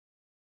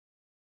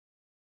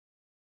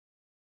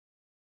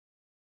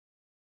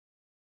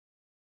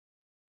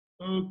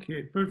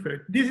Okay,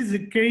 perfect. This is a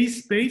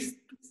case-based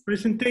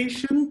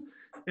presentation,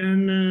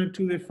 and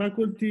to the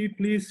faculty,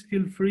 please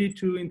feel free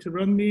to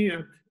interrupt me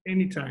at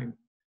any time.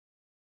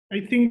 I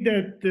think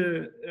that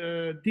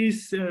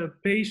these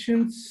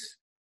patients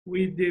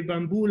with the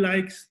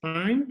bamboo-like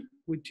spine,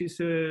 which is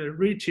a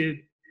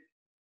rigid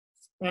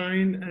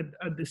spine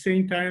at the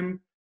same time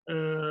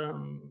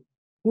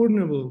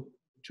vulnerable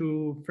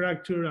to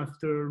fracture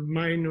after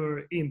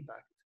minor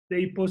impact.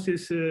 They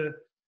poses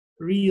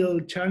real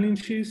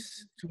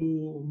challenges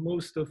to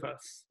most of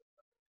us.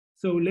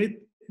 So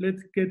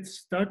let's get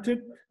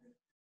started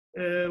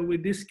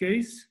with this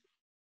case.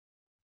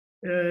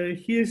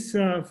 He's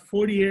a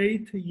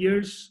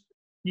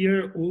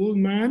 48-year-old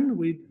man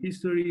with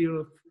history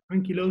of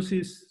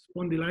ankylosing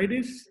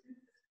spondylitis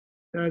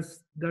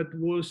that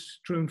was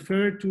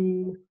transferred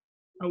to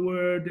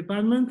our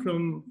department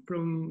from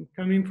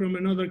coming from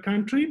another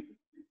country.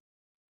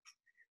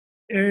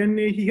 And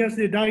he has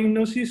the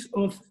diagnosis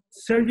of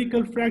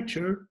cervical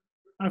fracture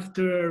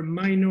after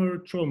minor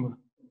trauma.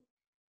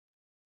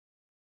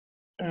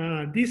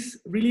 This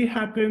really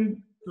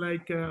happened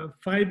like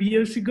 5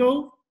 years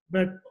ago,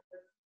 but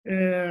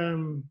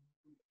the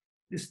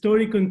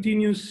story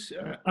continues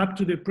up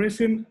to the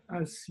present,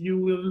 as you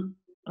will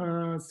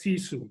see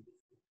soon.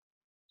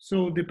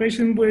 So the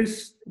patient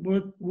was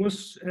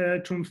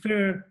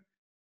transferred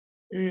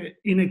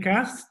in a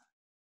cast,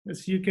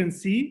 as you can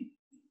see,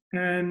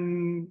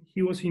 and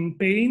he was in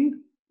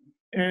pain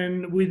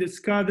and with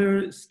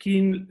scattered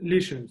skin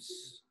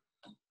lesions.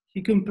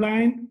 He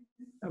complained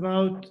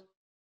about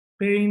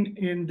pain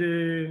in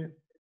the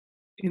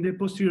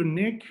posterior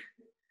neck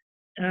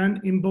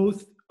and in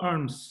both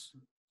arms.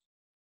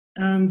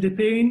 And the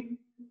pain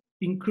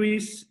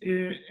increased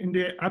in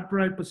the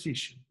upright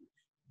position.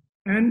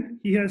 And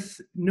he has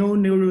no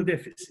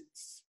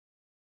neurodeficits.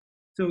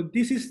 So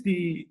this is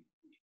the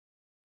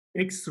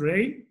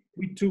X-ray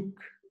we took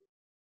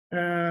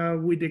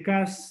with the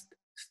cast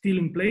still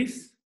in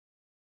place.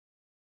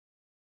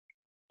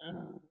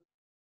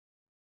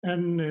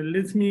 And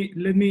let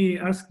me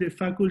ask the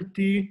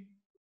faculty,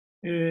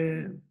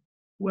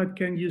 what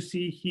can you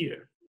see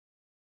here?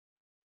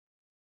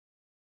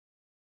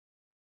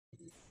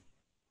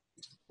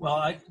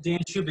 Well, Dan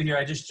Schuber here.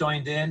 I just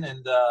joined in,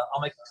 and I'll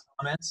make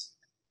comments.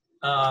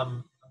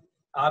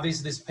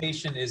 Obviously, this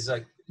patient is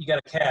you got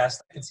a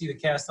cast. I can see the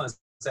cast on his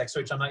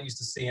X-ray, which I'm not used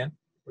to seeing,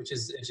 which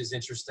is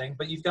interesting.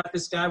 But you've got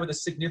this guy with a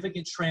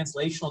significant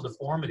translational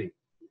deformity.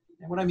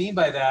 And what I mean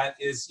by that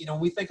is, when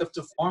we think of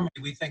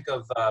deformity, we think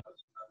of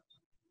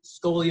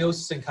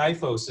scoliosis and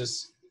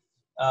kyphosis.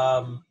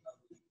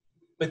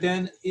 But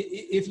then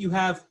if you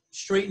have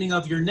straightening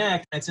of your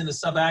neck, that's in the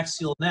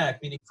subaxial neck,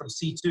 meaning from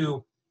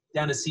C2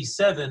 down to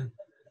C7,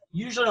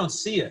 you usually don't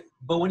see it.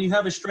 But when you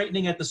have a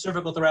straightening at the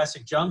cervical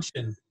thoracic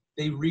junction,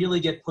 they really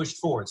get pushed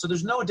forward. So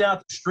there's no doubt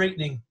the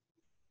straightening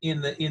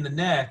in the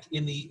neck,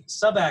 in the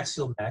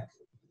subaxial neck,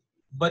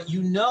 but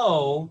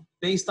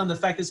based on the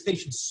fact this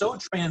patient's so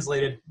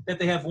translated that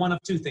they have one of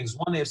two things.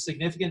 One, they have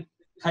significant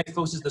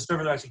kyphosis at the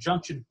cervical thoracic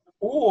junction,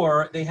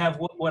 or they have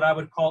what I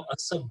would call a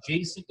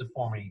subjacent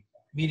deformity,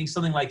 meaning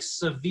something like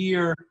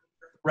severe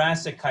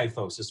thoracic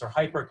kyphosis or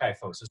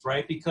hyperkyphosis,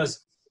 right?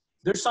 Because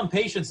there's some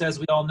patients, as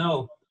we all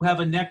know, who have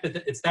a neck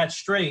that it's that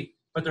straight,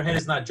 but their head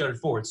is not jutted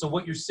forward. So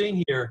what you're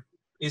seeing here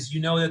is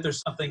that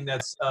there's something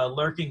that's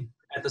lurking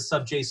at the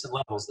subjacent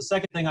levels. The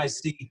second thing I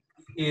see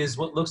is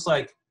what looks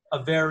like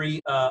a very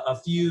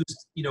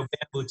fused,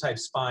 bamboo type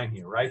spine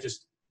here, right?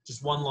 Just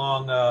one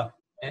long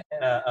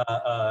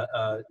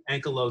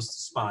ankylosed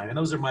spine. And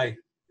those are my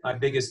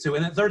biggest two.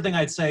 And the third thing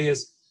I'd say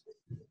is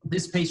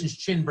this patient's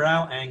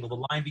chin-brow angle,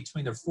 the line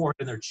between their forehead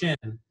and their chin,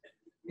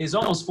 is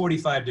almost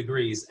 45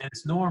 degrees, and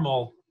it's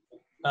normal.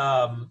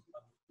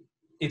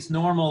 It's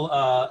normal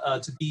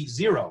to be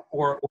 0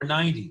 or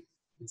 90.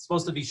 It's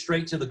supposed to be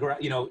straight to the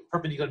ground,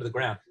 perpendicular to the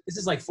ground. This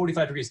is like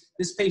 45 degrees.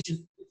 This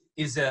patient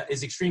is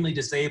extremely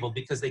disabled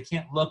because they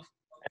can't look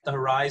at the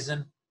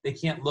horizon, they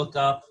can't look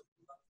up,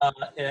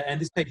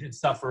 and this patient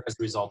suffers as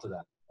a result of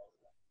that.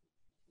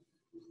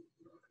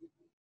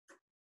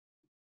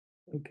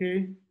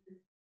 Okay.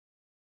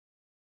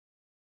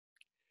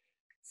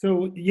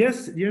 So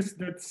yes,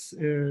 that's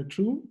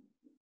true.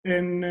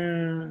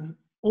 And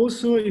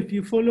also, if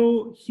you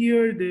follow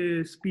here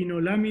the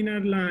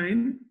spinolaminar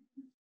line,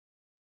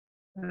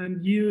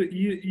 and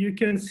you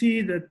can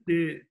see that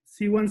the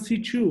C1,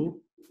 C2,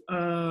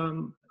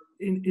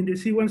 in the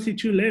C1,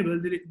 C2 level,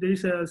 there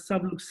is a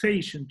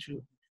subluxation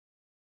too.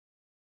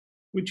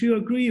 Would you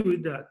agree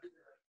with that?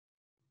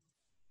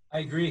 I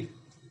agree.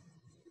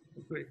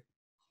 Okay.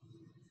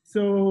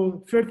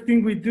 So first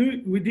thing we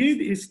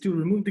did is to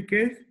remove the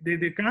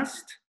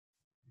cast,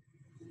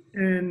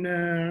 and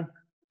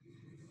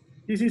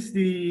this is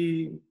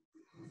the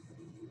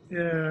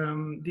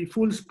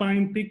full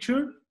spine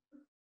picture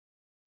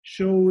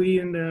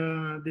showing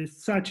the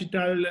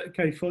sagittal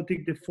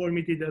kyphotic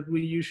deformity that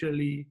we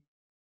usually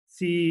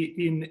see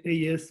in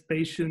AS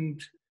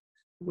patients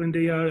when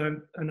they are at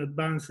an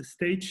advanced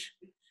stage.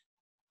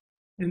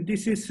 And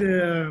this is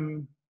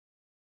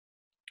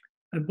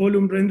a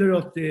volume render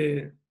of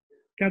the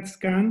CAT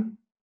scan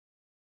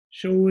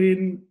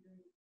showing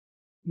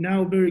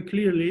now very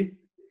clearly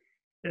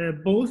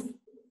both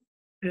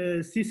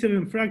a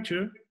C7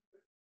 fracture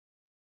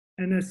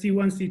and a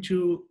C1,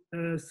 C2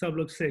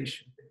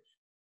 subluxation.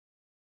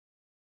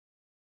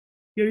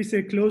 Here is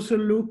a closer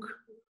look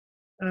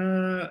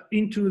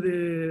into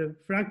the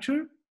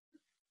fracture.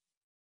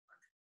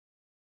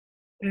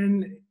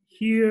 And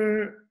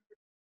here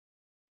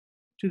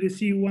to the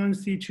C1,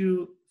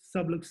 C2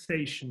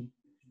 subluxation.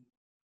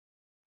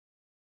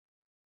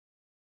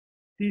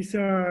 These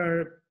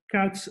are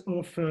cuts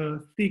of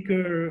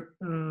thicker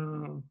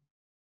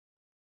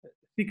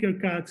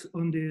cuts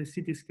on the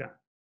CT scan.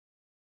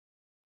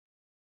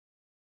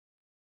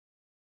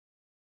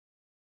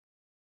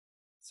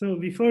 So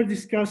before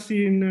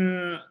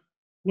discussing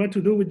what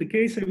to do with the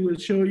case, I will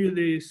show you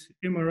this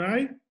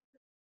MRI,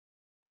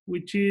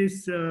 which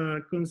is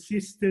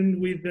consistent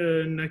with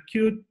an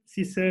acute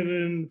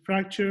C7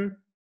 fracture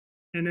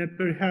and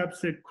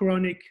perhaps a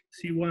chronic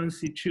C1,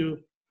 C2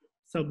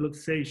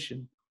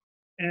 subluxation,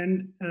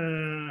 and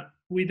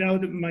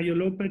without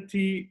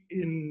myelopathy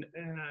in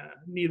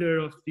neither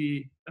of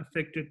the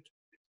affected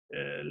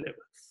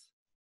levels.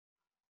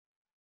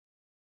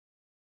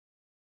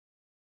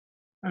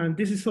 And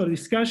this is for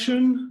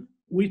discussion.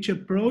 Which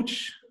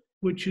approach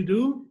would you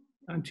do?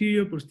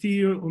 Anterior,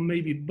 posterior, or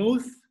maybe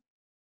both?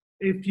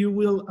 If you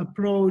will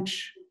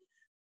approach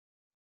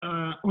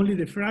only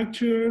the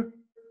fracture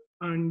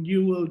and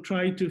you will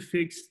try to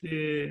fix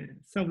the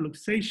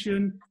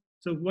subluxation,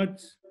 so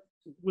what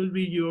will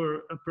be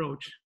your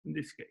approach in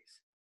this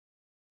case?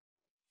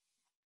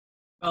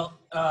 Well,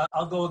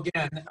 I'll go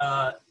again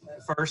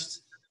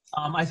first.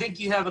 I think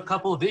you have a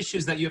couple of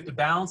issues that you have to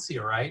balance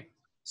here, right?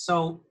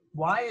 So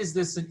why is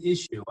this an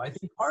issue? I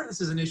think part of this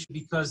is an issue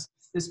because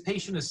this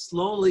patient is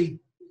slowly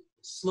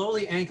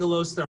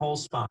ankylosed their whole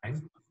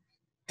spine.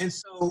 And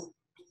so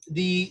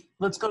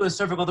let's go to the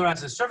cervical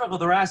thoracic. Cervical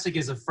thoracic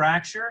is a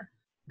fracture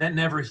that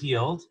never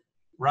healed,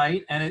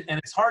 right? And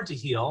it's hard to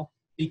heal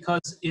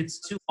because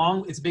it's too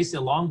long. It's basically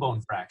a long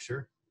bone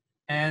fracture.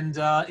 And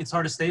it's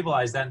hard to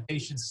stabilize that, and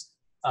patients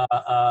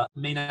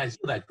may not heal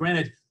that.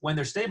 Granted, when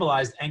they're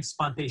stabilized,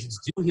 Ankylosing patients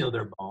do heal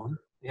their bone.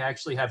 They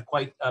actually have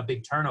quite a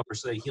big turnover,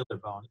 so they heal their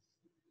bone.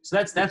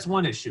 So that's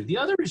one issue. The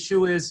other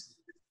issue is,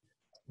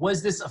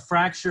 was this a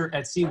fracture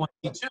at C1,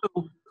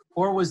 C2,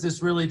 or was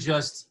this really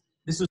just,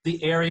 this was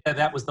the area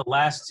that was the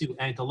last to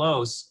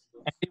ankylose,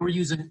 and they were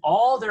using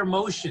all their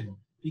motion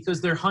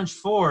because they're hunched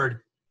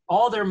forward.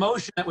 All their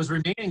motion that was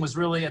remaining was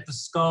really at the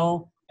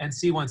skull and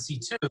C1,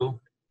 C2.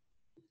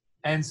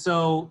 And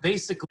so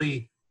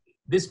basically,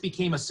 this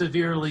became a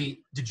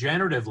severely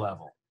degenerative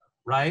level,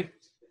 right?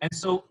 And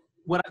so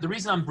the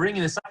reason I'm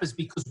bringing this up is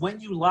because when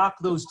you lock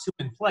those two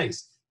in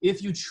place,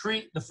 if you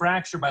treat the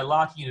fracture by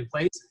locking it in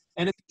place,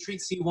 and if you treat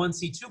C1,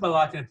 C2 by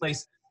locking it in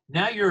place,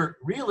 now you're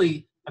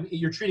really,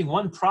 you're treating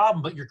one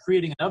problem, but you're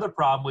creating another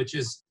problem, which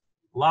is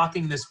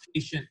locking this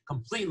patient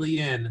completely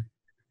in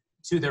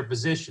to their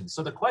position.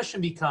 So the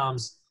question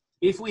becomes,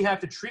 if we have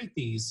to treat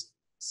these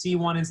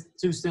C1 and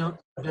C2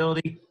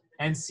 stability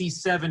and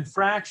C7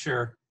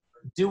 fracture,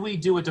 do we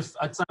do a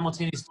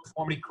simultaneous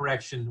deformity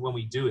correction when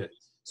we do it?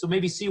 So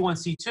maybe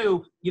C1,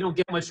 C2, you don't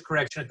get much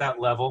correction at that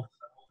level.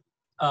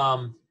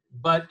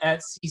 But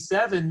at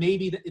C7,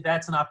 maybe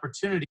that's an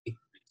opportunity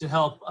to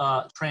help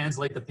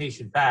translate the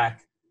patient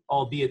back,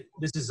 albeit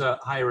this is a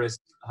high-risk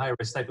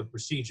type of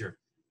procedure.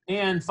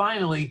 And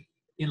finally,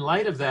 in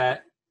light of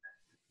that,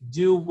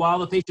 while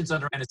the patient's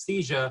under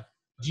anesthesia,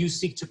 do you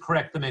seek to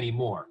correct them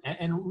anymore?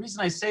 And the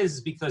reason I say this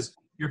is because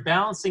you're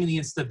balancing the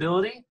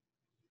instability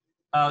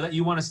that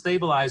you want to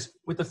stabilize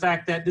with the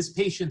fact that this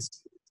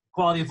patient's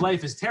quality of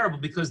life is terrible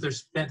because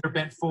they're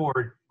bent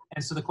forward.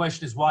 And so the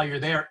question is, while you're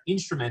there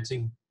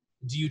instrumenting,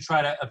 do you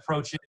try to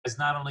approach it as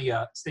not only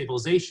a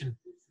stabilization,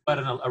 but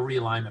a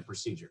realignment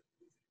procedure?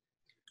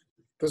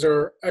 Those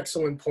are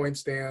excellent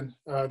points, Dan.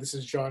 This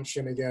is John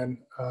Shin again.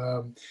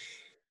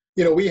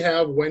 You know, we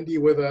have Wendy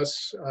with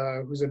us,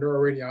 who's a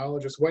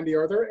neuroradiologist. Wendy,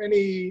 are there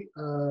any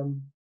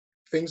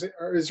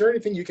is there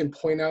anything you can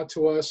point out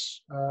to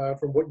us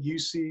from what you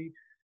see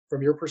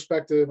from your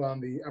perspective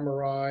on the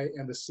MRI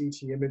and the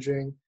CT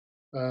imaging,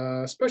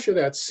 especially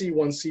that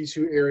C1,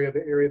 C2 area,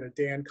 the area that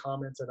Dan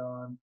commented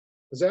on?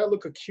 Does that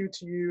look acute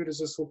to you? Does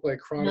this look like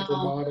chronic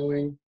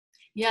remodeling?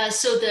 Yeah,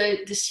 so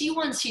the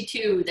C1,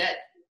 C2, that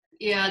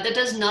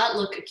does not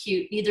look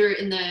acute, either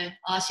in the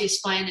osseous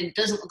spine, and it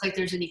doesn't look like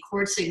there's any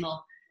cord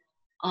signal.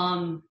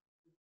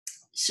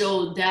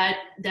 So I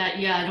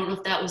don't know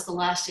if that was the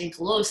last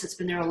ankylose that's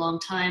been there a long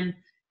time.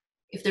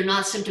 If they're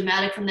not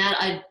symptomatic from that,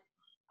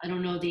 I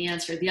don't know the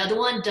answer. The other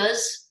one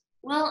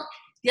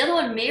the other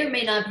one may or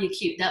may not be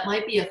acute. That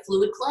might be a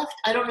fluid cleft.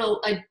 I don't know.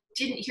 I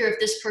didn't hear if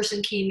this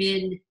person came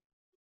in,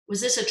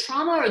 was this a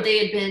trauma or they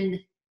had been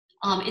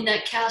in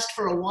that cast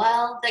for a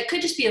while? That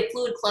could just be a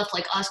fluid cleft,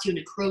 like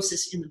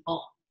osteonecrosis in the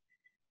bone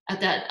at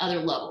that other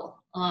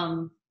level.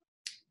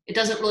 It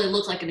doesn't really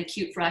look like an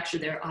acute fracture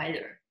there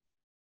either.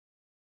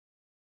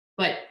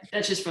 But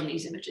that's just from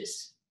these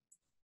images.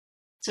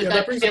 So Yeah, that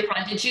Dr. brings up-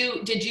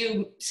 Sampron, did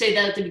you say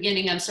that at the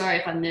beginning? I'm sorry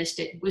if I missed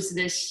it. Was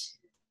this,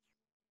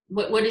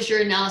 what is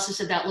your analysis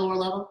of that lower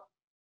level?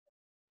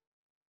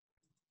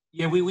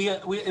 Yeah, we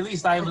at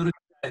least I alluded to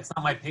that. It's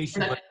not my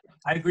patient, but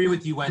I agree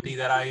with you, Wendy,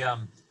 that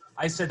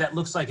I said that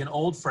looks like an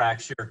old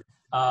fracture.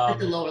 At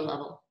the lower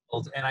level.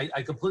 And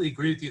I completely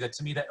agree with you that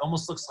to me that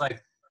almost looks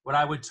like what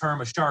I would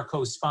term a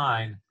Charcot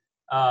spine,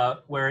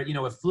 where, you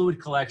know, a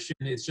fluid collection,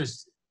 it's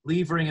just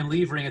levering and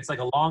levering. It's like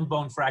a long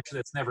bone fracture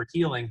that's never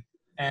healing.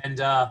 And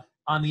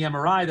on the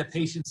MRI, the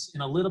patient's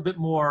in a little bit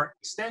more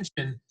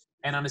extension.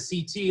 And on a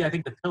CT, I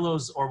think the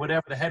pillows or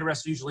whatever, the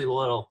headrest are usually a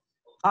little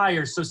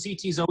higher. So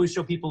CTs always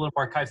show people a little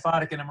more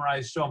kyphotic and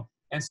MRIs show them.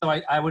 And so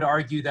I would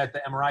argue that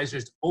the MRIs are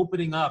just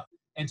opening up.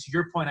 And to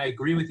your point, I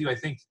agree with you. I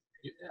think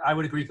I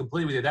would agree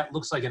completely with you. That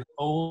looks like an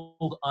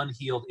old,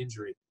 unhealed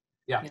injury.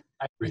 Yeah.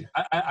 I agree.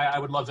 I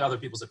would love other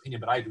people's opinion,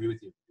 but I agree with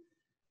you.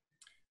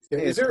 Yeah,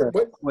 Hey, is there,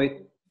 what,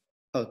 wait.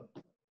 Oh,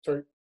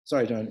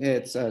 sorry. John.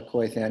 It's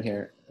Koi Than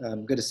here.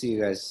 Good to see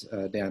you guys,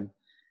 Dan.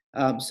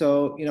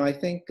 So, you know, I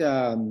think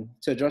to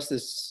address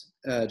this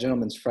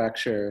gentleman's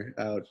fracture,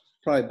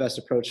 probably best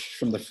approach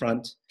from the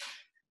front.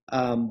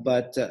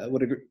 But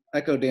would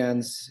echo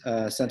Dan's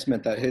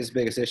sentiment that his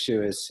biggest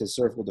issue is his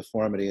cervical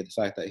deformity, the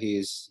fact that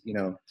he's, you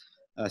know,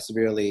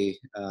 severely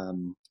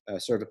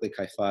cervically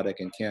kyphotic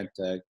and can't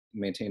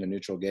maintain a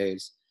neutral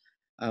gaze.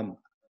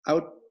 I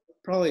would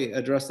probably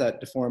address that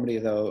deformity,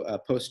 though,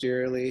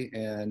 posteriorly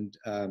and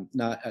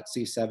not at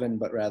C7,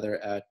 but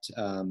rather at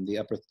the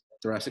upper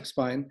thoracic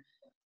spine,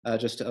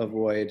 just to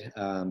avoid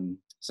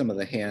some of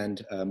the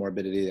hand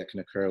morbidity that can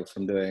occur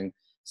from doing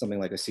something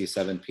like a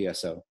C7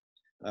 PSO.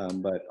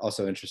 But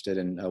also interested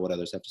in what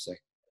others have to say.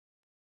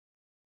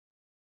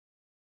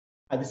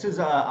 This is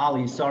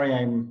Ali. Sorry,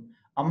 I'm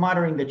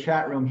monitoring the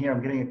chat room here.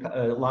 I'm getting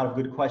a lot of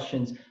good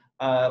questions.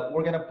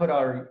 We're going to put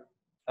our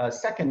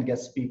second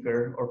guest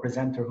speaker or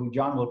presenter, who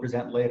John will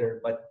present later.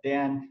 But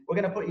Dan, we're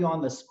going to put you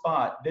on the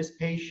spot. This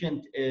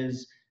patient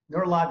is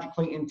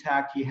neurologically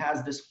intact. He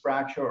has this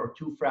fracture or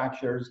two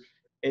fractures.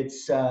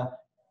 It's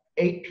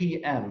 8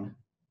 p.m.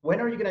 When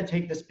are you going to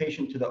take this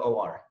patient to the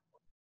OR?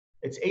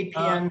 It's 8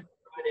 p.m.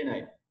 Friday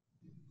night.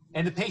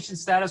 And the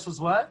patient's status was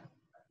what?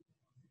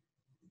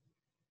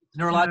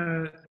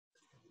 Neurological.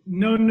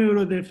 No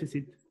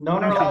neurodeficit. No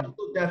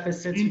neurological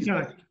deficits. He's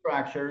got Intact.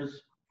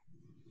 fractures.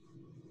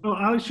 Oh,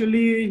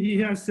 actually, he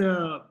has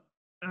a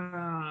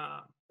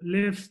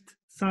left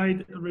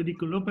side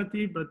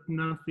radiculopathy, but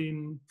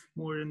nothing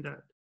more than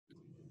that.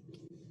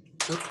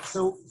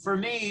 So for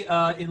me,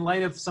 in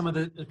light of some of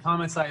the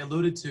comments I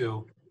alluded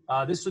to,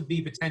 this would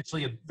be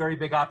potentially a very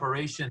big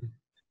operation.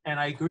 And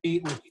I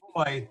agree with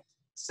Troy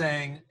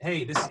saying,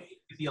 hey, this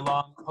could be a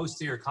long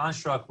posterior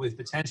construct with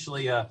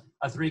potentially a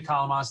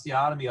 3-column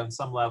osteotomy on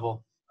some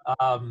level.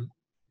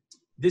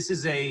 This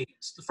is a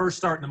first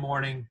start in the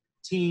morning,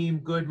 team,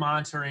 good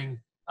monitoring,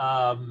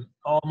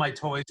 all my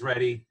toys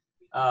ready,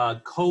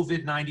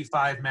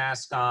 COVID-95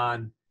 mask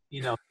on,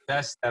 you know,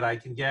 best that I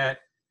can get,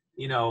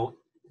 you know,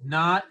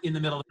 not in the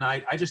middle of the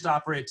night. I just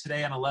operated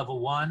today on a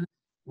level 1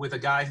 with a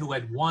guy who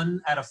had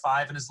 1 out of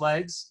 5 in his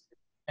legs,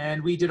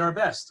 and we did our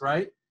best,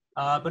 right?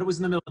 But it was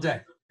in the middle of the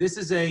day. This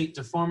is a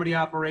deformity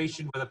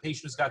operation with a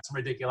patient who's got some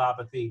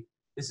radiculopathy.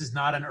 This is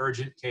not an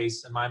urgent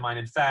case in my mind.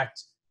 In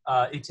fact,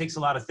 it takes a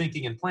lot of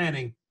thinking and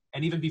planning.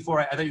 And even before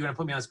I thought you were going to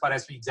put me on the spot,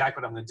 ask me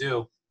exactly what I'm going to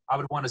do. I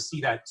would want to see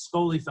that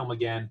Scully film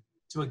again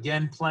to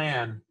again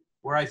plan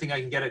where I think I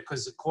can get it,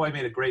 because Coy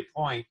made a great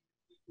point.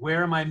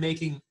 Where am I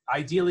making,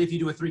 ideally, if you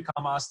do a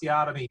 3-column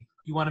osteotomy,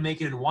 you want to make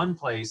it in one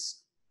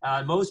place.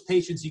 Most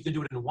patients, you can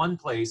do it in one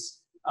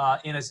place.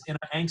 In an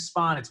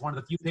Ankylosing, it's one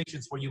of the few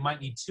patients where you might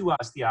need 2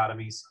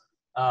 osteotomies.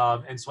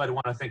 And so I'd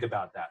want to think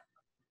about that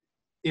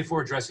if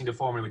we're addressing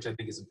deformity, which I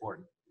think is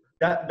important.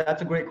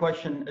 That's a great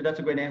question. That's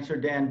a great answer,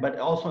 Dan. But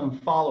also in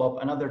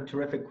follow-up, another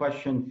terrific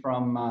question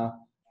from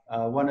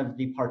one of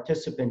the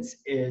participants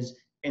is,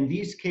 in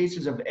these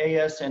cases of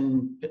AS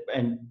and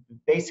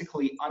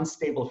basically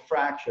unstable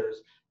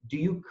fractures, do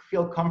you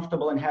feel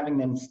comfortable in having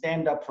them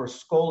stand up for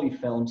Scully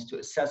films to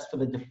assess for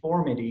the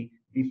deformity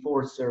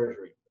before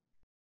surgery?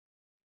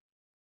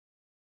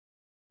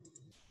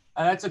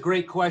 That's a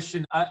great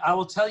question. I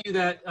will tell you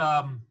that,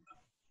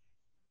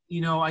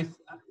 you know,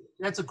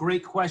 that's a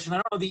great question. I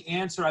don't know the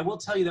answer. I will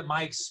tell you that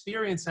my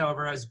experience,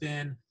 however, has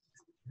been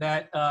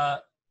that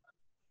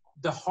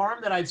the harm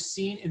that I've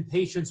seen in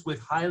patients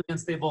with highly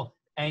unstable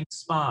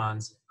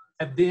Ankylosing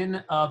have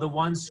been the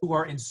ones who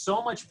are in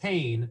so much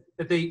pain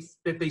that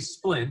they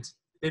splint.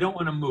 They don't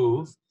want to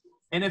move.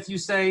 And if you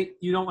say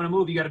you don't want to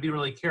move, you got to be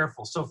really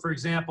careful. So, for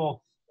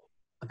example,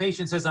 a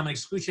patient says, I'm in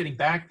excruciating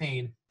back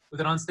pain with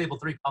an unstable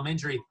 3-column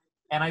injury.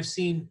 And I've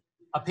seen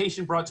a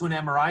patient brought to an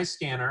MRI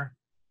scanner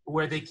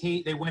where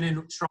they went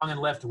in strong and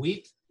left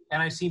weak.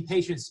 And I've seen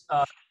patients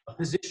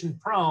positioned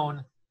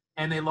prone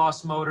and they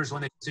lost motors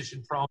when they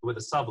positioned prone with a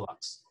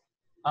sublux.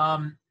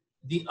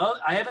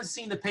 I haven't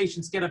seen the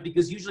patients get up,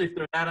 because usually if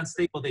they're that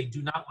unstable, they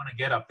do not want to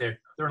get up there.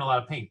 They're in a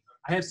lot of pain.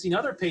 I have seen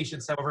other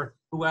patients, however,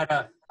 who had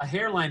a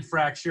hairline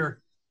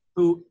fracture,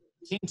 who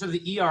came to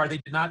the ER. They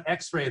did not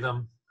x-ray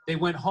them. They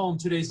went home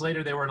 2 days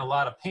later. They were in a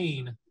lot of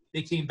pain.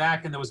 They came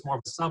back and there was more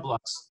of a sublux.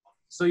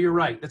 So you're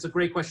right. That's a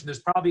great question.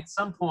 There's probably at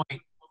some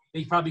point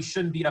they probably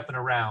shouldn't be up and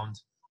around.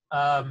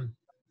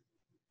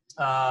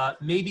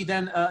 Maybe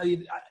then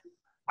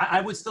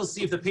I would still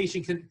see if the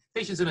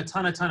patient's in a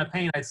ton of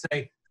pain. I'd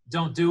say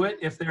don't do it.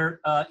 If they're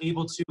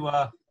able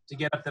to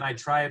get up, then I'd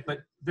try it. But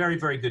very,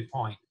 very good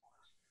point.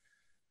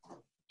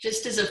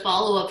 Just as a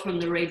follow-up from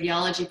the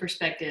radiology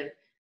perspective,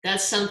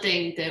 that's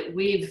something that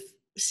we've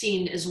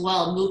seen as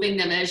well, moving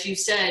them, as you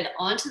said,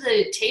 onto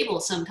the table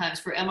sometimes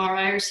for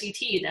MRI or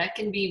CT. That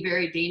can be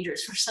very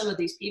dangerous for some of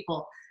these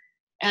people,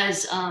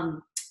 as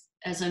I'm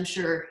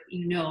sure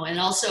you know. And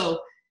also,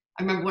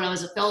 I remember when I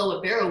was a fellow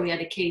at Barrow, we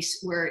had a case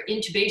where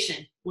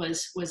intubation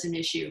was an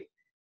issue.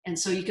 And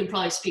so you can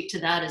probably speak to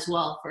that as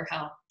well, for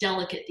how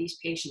delicate these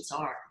patients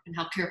are and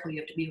how careful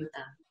you have to be with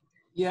them.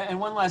 Yeah, and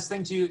one last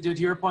thing to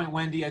your point,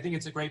 Wendy, I think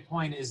it's a great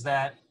point, is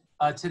that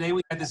today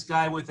we had this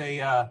guy with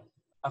a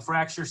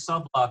fracture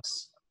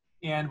sublux,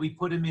 and we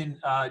put him in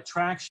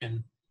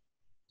traction,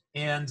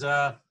 and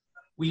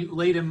we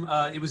laid him,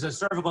 it was a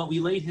cervical,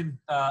 we laid him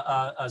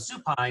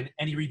supine,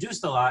 and he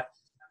reduced a lot,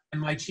 and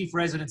my chief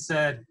resident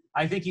said,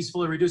 I think he's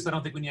fully reduced, I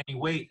don't think we need any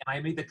weight, and I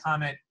made the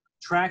comment,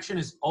 traction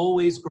is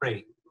always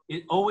great.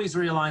 It always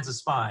realigns the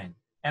spine.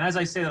 And as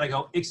I say that, I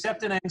go,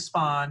 except an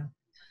Ang-Spon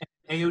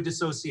and AO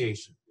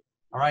dissociation.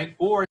 All right,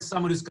 or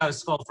someone who's got a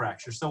skull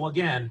fracture. So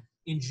again,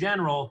 in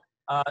general,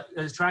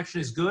 traction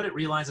is good. It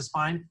realigns the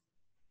spine.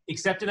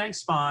 Except in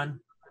Ang-Spon,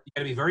 you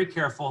got to be very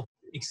careful.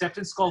 Except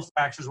in skull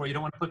fractures, where you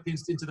don't want to put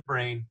pins into the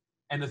brain.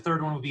 And the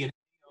third one would be an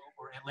AO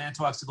or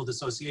atlanto-occipital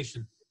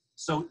dissociation.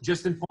 So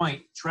just in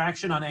point,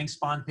 traction on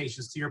Ang-Spon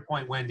patients, to your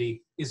point,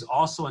 Wendy, is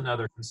also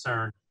another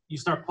concern. You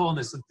start pulling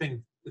this, the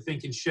thing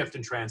can shift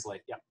and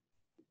translate. Yeah.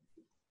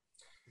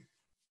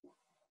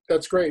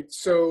 That's great.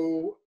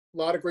 So a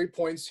lot of great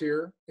points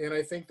here. And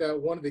I think that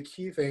one of the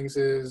key things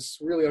is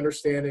really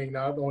understanding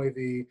not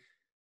only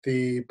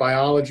the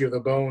biology of the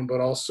bone, but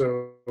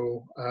also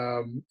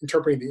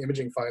interpreting the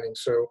imaging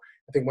findings. So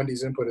I think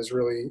Wendy's input is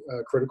really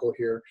critical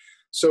here.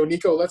 So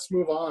Nico, let's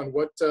move on.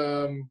 What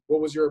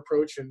was your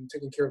approach in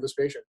taking care of this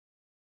patient?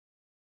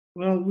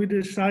 Well, we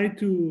decided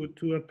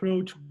to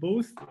approach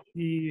both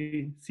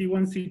the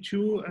C1,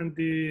 C2, and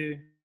the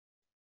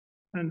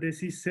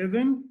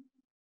C7,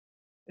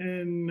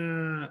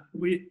 and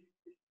we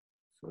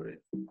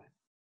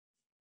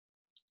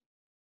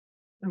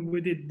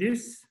did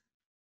this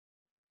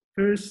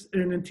first,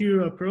 an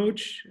anterior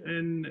approach,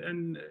 and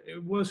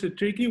it was a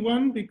tricky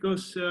one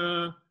because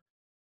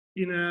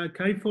in a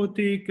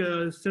kyphotic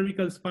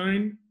cervical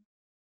spine,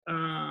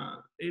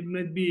 it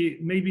may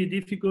be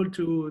difficult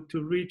to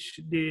reach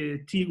the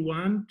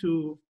T1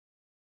 to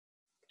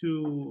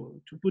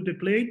put the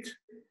plate.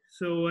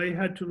 So I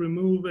had to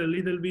remove a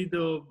little bit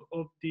of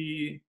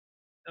the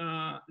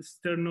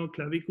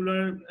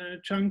sternoclavicular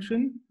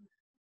junction,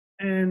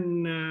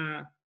 and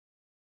I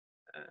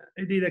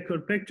did a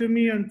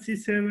corpectomy on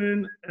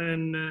C7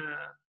 and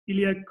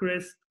iliac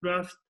crest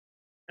graft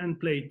and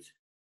plate.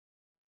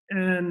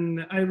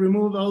 And I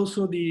removed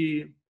also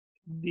the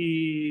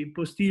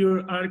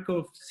posterior arc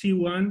of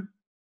C1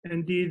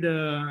 and did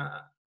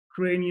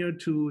cranial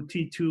to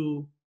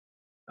T2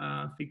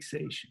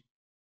 fixation.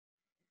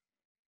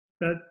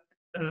 But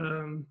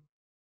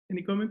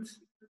any comments?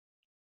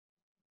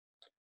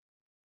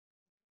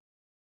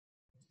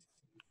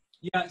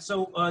 Yeah,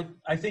 so I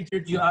think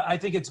I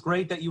think it's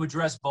great that you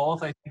address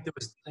both. I think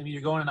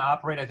you're going to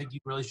operate. I think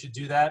you really should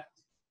do that.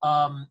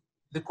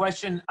 The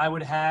question I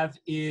would have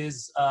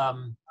is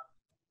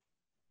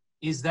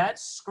that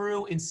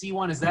screw in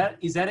C1, is that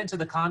into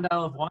the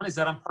condyle of 1? Is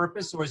that on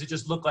purpose, or does it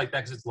just look like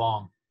that because it's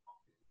long?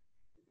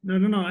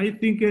 No. I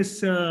think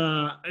it's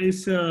mager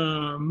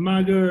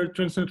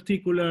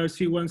transarticular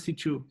C1,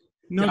 C2,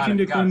 not in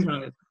the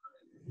condyle.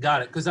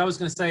 Got it. Because I was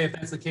going to say, if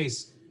that's the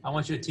case, I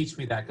want you to teach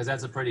me that, because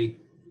that's a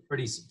pretty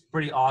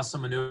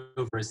awesome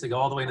maneuver, is to go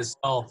all the way in the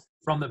skull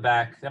from the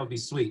back. That would be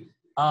sweet.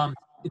 The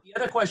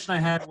other question I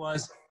had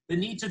was the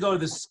need to go to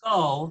the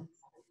skull.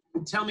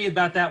 Tell me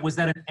about that. Was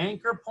that an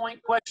anchor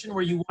point question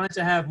where you wanted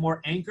to have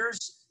more anchors,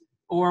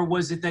 or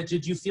was it that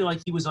did you feel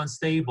like he was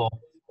unstable?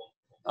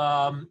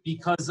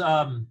 Because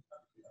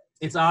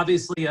it's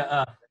obviously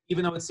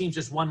even though it seems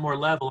just one more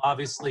level,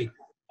 obviously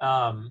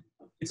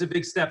it's a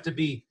big step to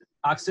be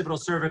occipital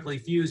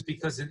cervically fused,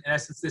 because in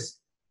essence this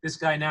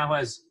guy now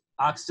has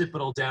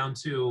occipital down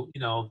to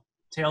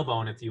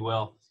tailbone, if you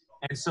will.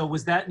 And so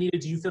was that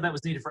needed? Do you feel that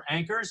was needed for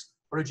anchors,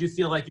 or did you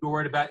feel like you were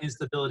worried about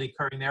instability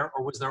occurring there,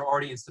 or was there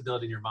already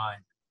instability in your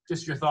mind?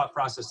 Just your thought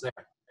process there.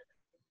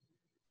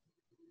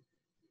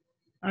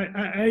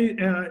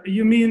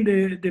 You mean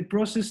the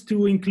process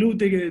to include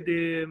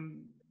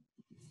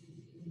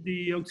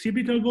the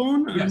occipital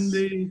bone? Yes.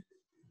 And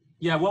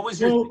yeah. What was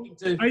your thinking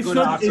to I go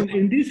thought to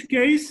in this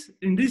case,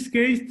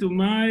 to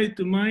my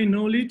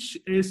knowledge,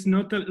 it's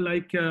not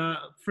like a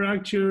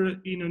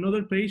fracture in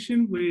another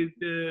patient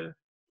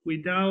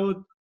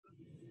without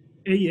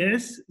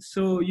AS.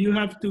 So you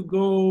have to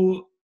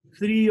go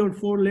 3 or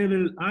 4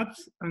 level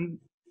ups and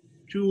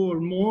 2 or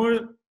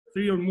more,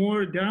 3 or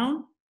more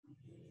down.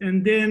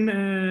 And then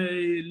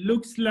it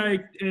looks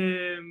like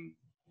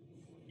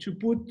to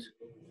put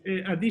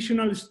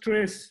additional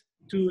stress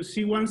to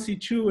C1,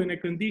 C2 in a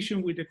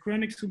condition with a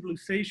chronic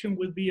subluxation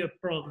will be a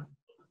problem.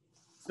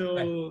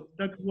 So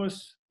that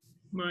was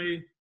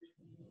my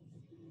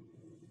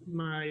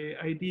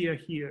idea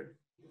here.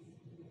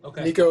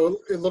 Okay. Nico,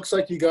 it looks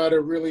like you got a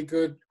really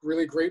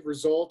great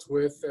result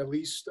with at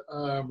least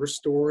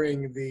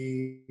restoring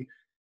the,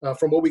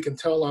 from what we can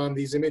tell on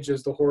these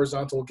images, the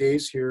horizontal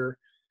gaze here.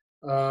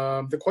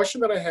 The question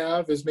that I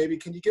have is maybe,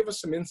 can you give us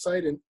some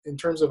insight in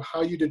terms of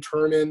how you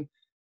determine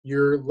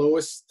your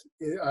lowest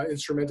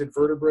instrumented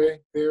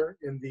vertebrae there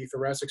in the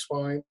thoracic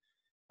spine,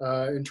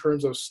 in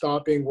terms of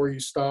stopping where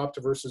you stopped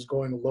versus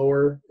going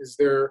lower? Is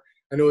there,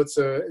 I know it's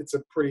a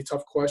pretty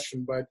tough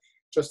question, but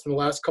just in the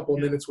last couple of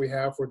minutes we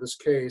have for this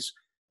case,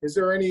 is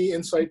there any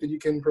insight that you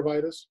can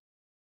provide us?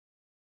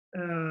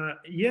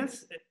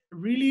 Yes,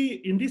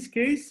 really in this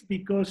case,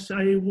 because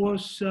I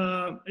was,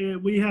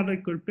 we have a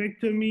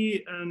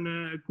corpectomy and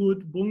a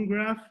good bone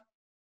graft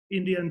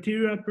in the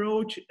anterior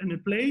approach and a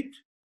plate.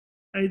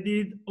 I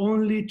did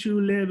only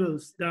 2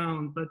 levels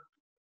down, but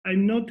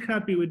I'm not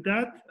happy with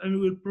that. And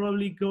will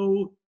probably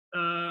go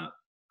a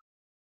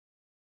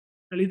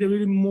little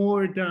bit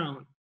more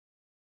down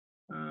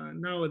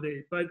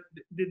nowadays. But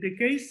the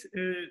case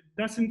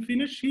doesn't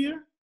finish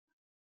here,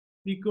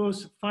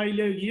 because 5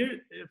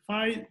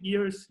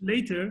 years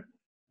later,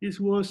 this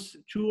was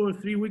 2 or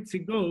 3 weeks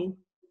ago,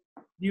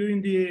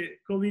 during the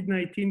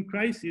COVID-19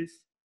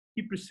 crisis,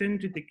 he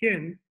presented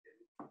again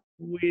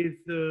with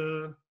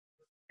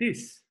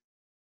this.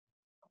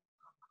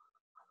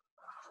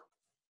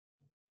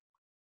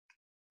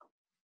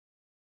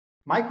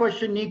 My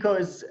question, Nico,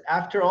 is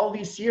after all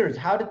these years,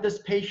 how did this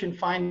patient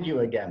find you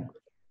again?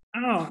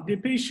 Oh, the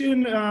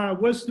patient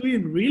was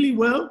doing really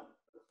well,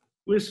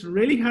 was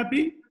really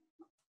happy.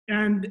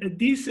 And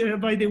this,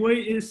 by the way,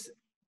 is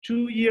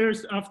 2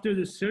 years after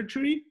the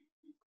surgery.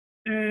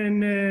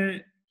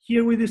 And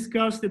here we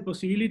discussed the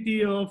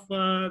possibility of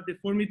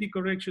deformity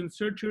correction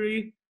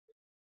surgery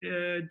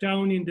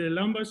down in the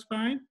lumbar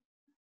spine,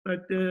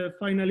 but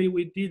finally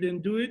we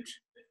didn't do it.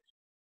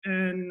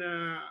 And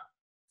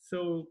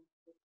so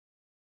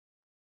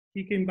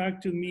he came back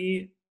to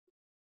me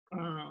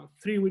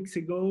 3 weeks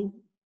ago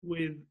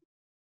with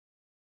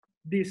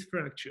this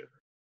fracture.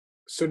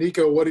 So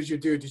Nico, what did you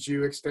do? Did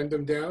you extend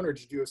them down, or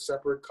did you do a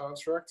separate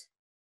construct?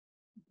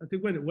 I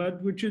think,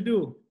 what would you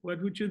do?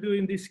 What would you do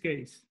in this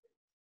case?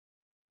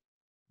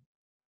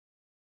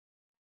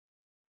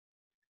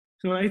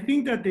 So I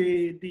think that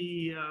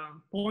the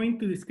point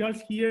to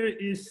discuss here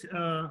is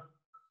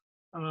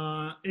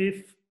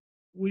if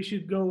we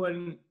should go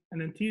an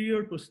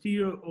anterior,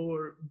 posterior,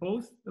 or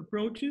both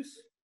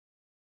approaches,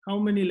 how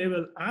many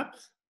level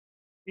ups,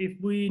 if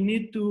we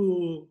need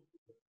to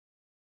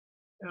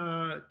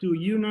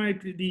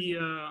unite the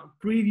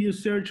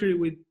previous surgery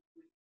with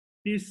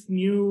this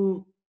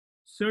new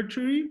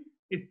surgery,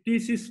 if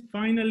this is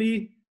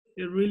finally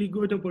a really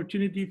good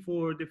opportunity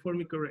for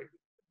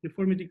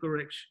deformity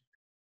correction.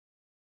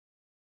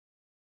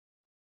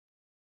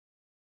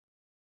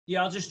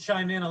 Yeah, I'll just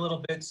chime in a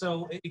little bit.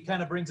 So it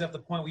kind of brings up the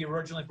point we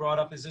originally brought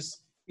up. Is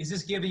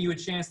this giving you a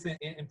chance to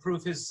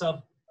improve his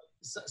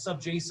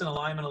subjacent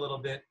alignment a little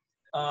bit?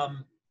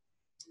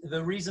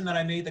 The reason that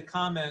I made the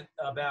comment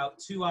about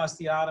 2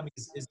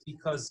 osteotomies is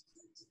because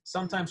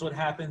sometimes what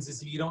happens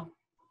is if you don't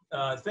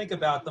think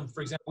about them.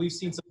 For example, we've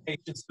seen some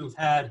patients who've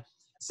had,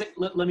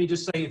 let me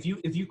just say, if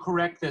you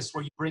correct this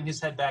where you bring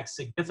his head back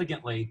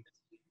significantly,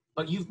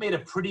 but you've made a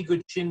pretty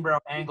good chin-brow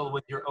angle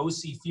with your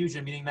OC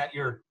fusion, meaning that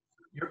your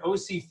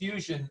OC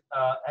fusion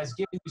has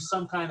given you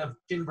some kind of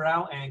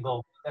chin-brow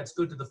angle that's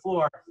good to the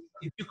floor.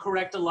 If you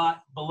correct a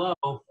lot below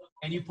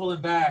and you pull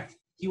him back,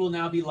 he will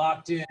now be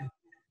locked in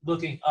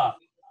looking up.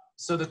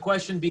 So the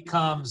question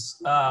becomes,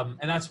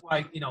 and that's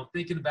why,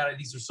 thinking about it,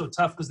 these are so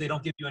tough because they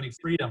don't give you any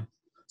freedom.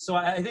 So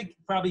I think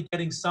probably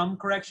getting some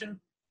correction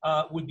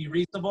would be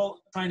reasonable.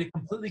 Trying to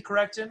completely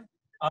correct him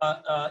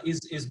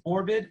is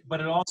morbid, but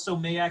it also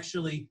may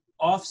actually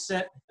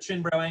offset the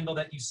chin-brow angle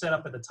that you set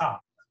up at the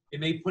top. It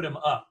may put him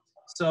up.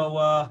 So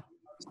I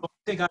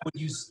think I would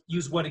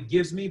use what it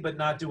gives me, but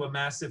not do a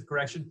massive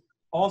correction.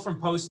 All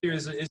from posterior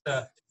is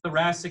a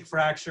thoracic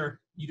fracture.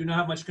 You do not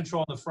have much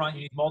control in the front.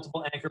 You need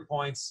multiple anchor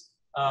points.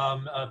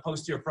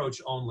 Posterior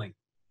approach only.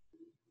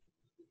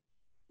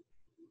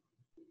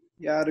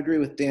 Yeah, I'd agree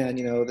with Dan.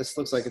 This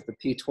looks like it's a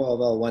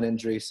P12L1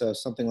 injury, so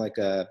something like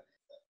a,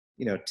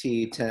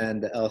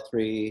 T10 to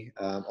L3,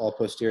 all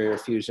posterior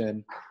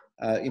fusion.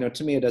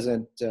 To me, it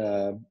doesn't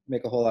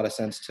make a whole lot of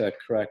sense to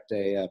correct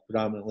a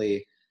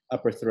predominantly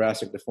upper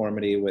thoracic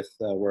deformity with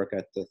work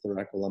at the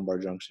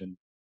thoracolumbar junction.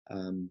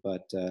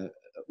 But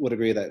would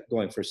agree that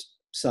going for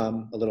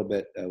a little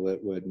bit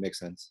would make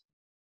sense.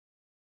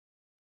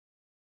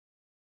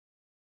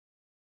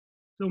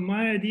 So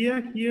my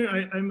idea here,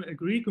 I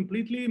agree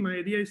completely. My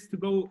idea is to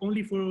go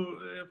only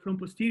from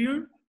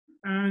posterior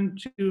and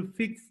to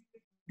fix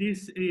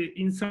this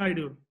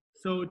incisor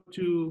So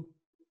to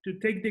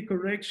take the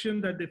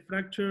correction that the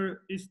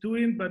fracture is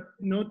doing, but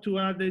not to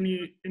add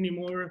any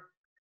more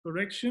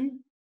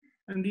correction.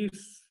 And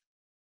this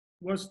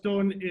was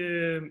done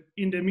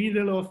in the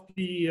middle of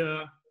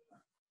the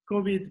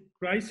COVID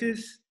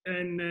crisis,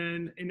 and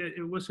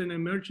it was an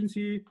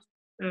emergency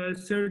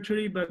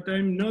surgery, but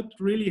I'm not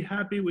really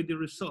happy with the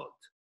result,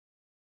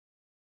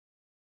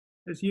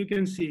 as you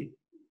can see,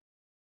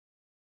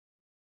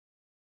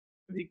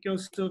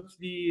 because of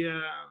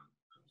the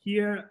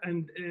here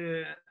and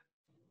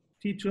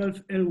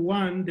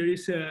T12L1, there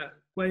is a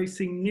quite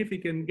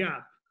significant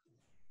gap.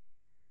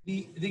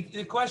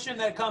 The question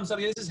that comes up,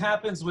 this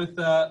happens with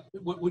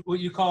what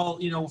you call,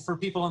 for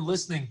people in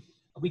listening,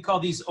 we call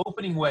these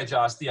opening wedge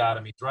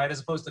osteotomies, right? As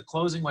opposed to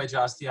closing wedge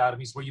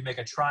osteotomies where you make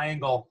a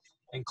triangle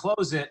and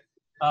close it.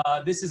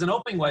 This is an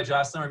opening wedge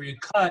osteotomy where you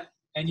cut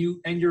and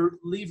you're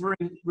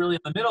levering really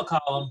in the middle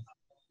column.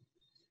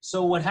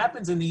 So what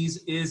happens in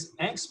these is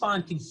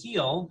Ankylosing can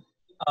heal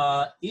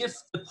if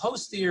the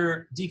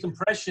posterior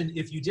decompression,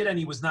 if you did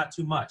any, was not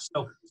too much.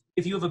 So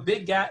if you have a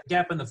big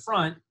gap in the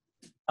front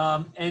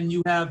and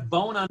you have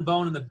bone on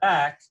bone in the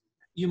back,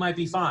 you might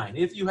be fine.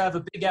 If you have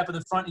a big gap in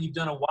the front and you've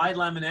done a wide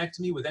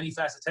laminectomy with any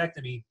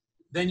facetectomy,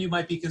 then you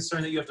might be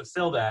concerned that you have to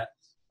fill that.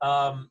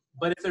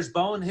 But if there's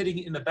bone hitting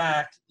in the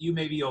back, you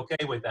may be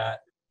okay with that.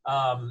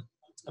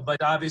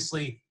 But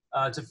obviously,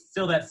 to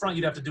fill that front,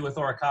 you'd have to do a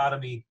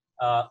thoracotomy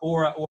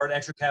or an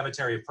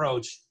extracavitary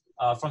approach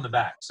from the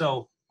back.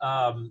 So,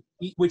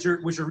 which are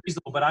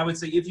reasonable. But I would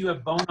say if you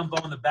have bone on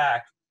bone in the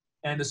back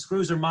and the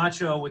screws are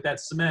macho with that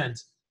cement,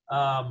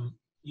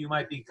 you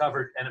might be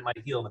covered and it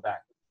might heal in the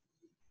back.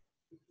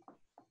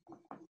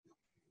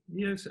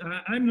 Yes,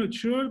 I'm not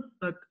sure,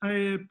 but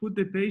I put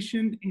the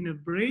patient in a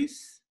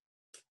brace,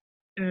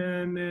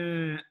 and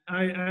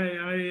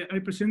I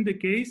present the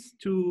case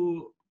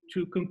to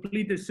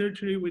complete the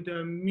surgery with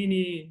a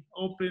mini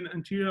open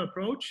anterior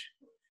approach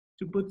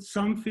to put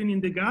something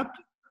in the gap.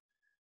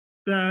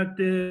 But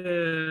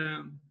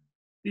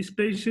this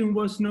patient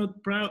was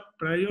not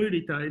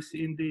prioritized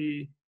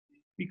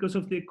because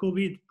of the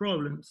COVID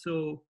problem.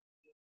 So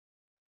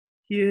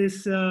he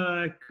is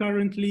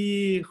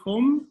currently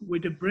home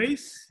with a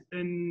brace,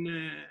 and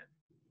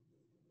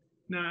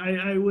now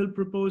I will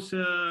propose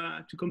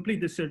to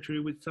complete the surgery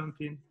with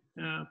something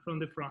from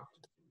the front.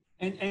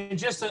 And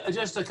just a kind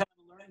of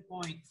learning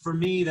point for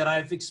me that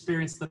I've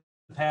experienced in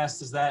the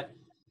past is that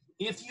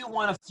if you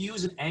want to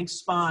fuse an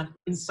Ankylosing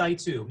in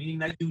situ, meaning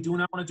that you do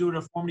not want to do a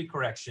deformity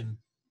correction,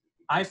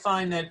 I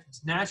find that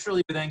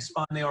naturally with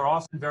Ankylosing, they are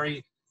often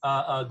very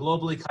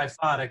globally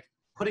kyphotic.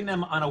 Putting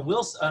them on a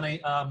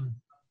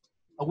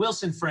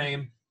Wilson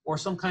frame or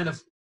some kind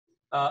of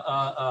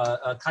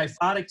a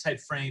kyphotic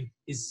type frame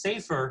is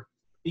safer,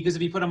 because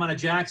if you put them on a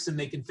Jackson,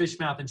 they can fish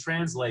mouth and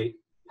translate.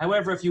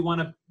 However, if you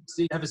want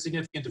to have a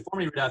significant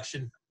deformity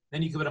reduction,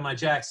 then you can put them on a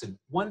Jackson.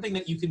 One thing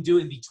that you can do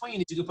in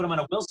between is you can put them on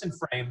a Wilson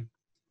frame,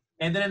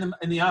 and then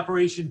in the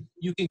operation,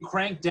 you can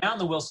crank down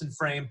the Wilson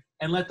frame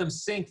and let them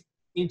sink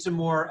into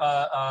more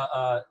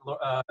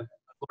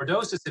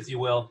lordosis, if you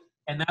will,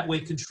 and that way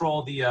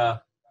control the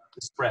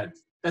spread.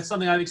 That's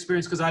something I've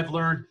experienced because I've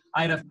learned.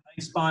 I had a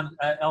Ankylosing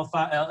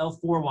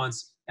L4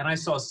 once, and I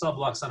saw a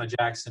sublux on a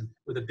Jackson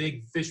with a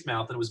big fish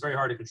mouth, and it was very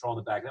hard to control in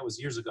the back. That was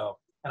years ago,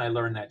 and I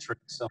learned that trick.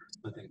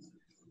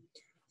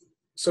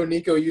 So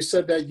Nico, you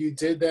said that you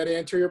did that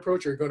anterior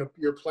approach, or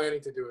you're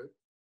planning to do it?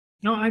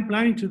 No, I'm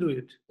planning to do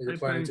it. You're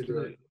planning to do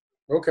it.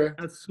 Okay.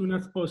 As soon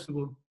as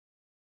possible.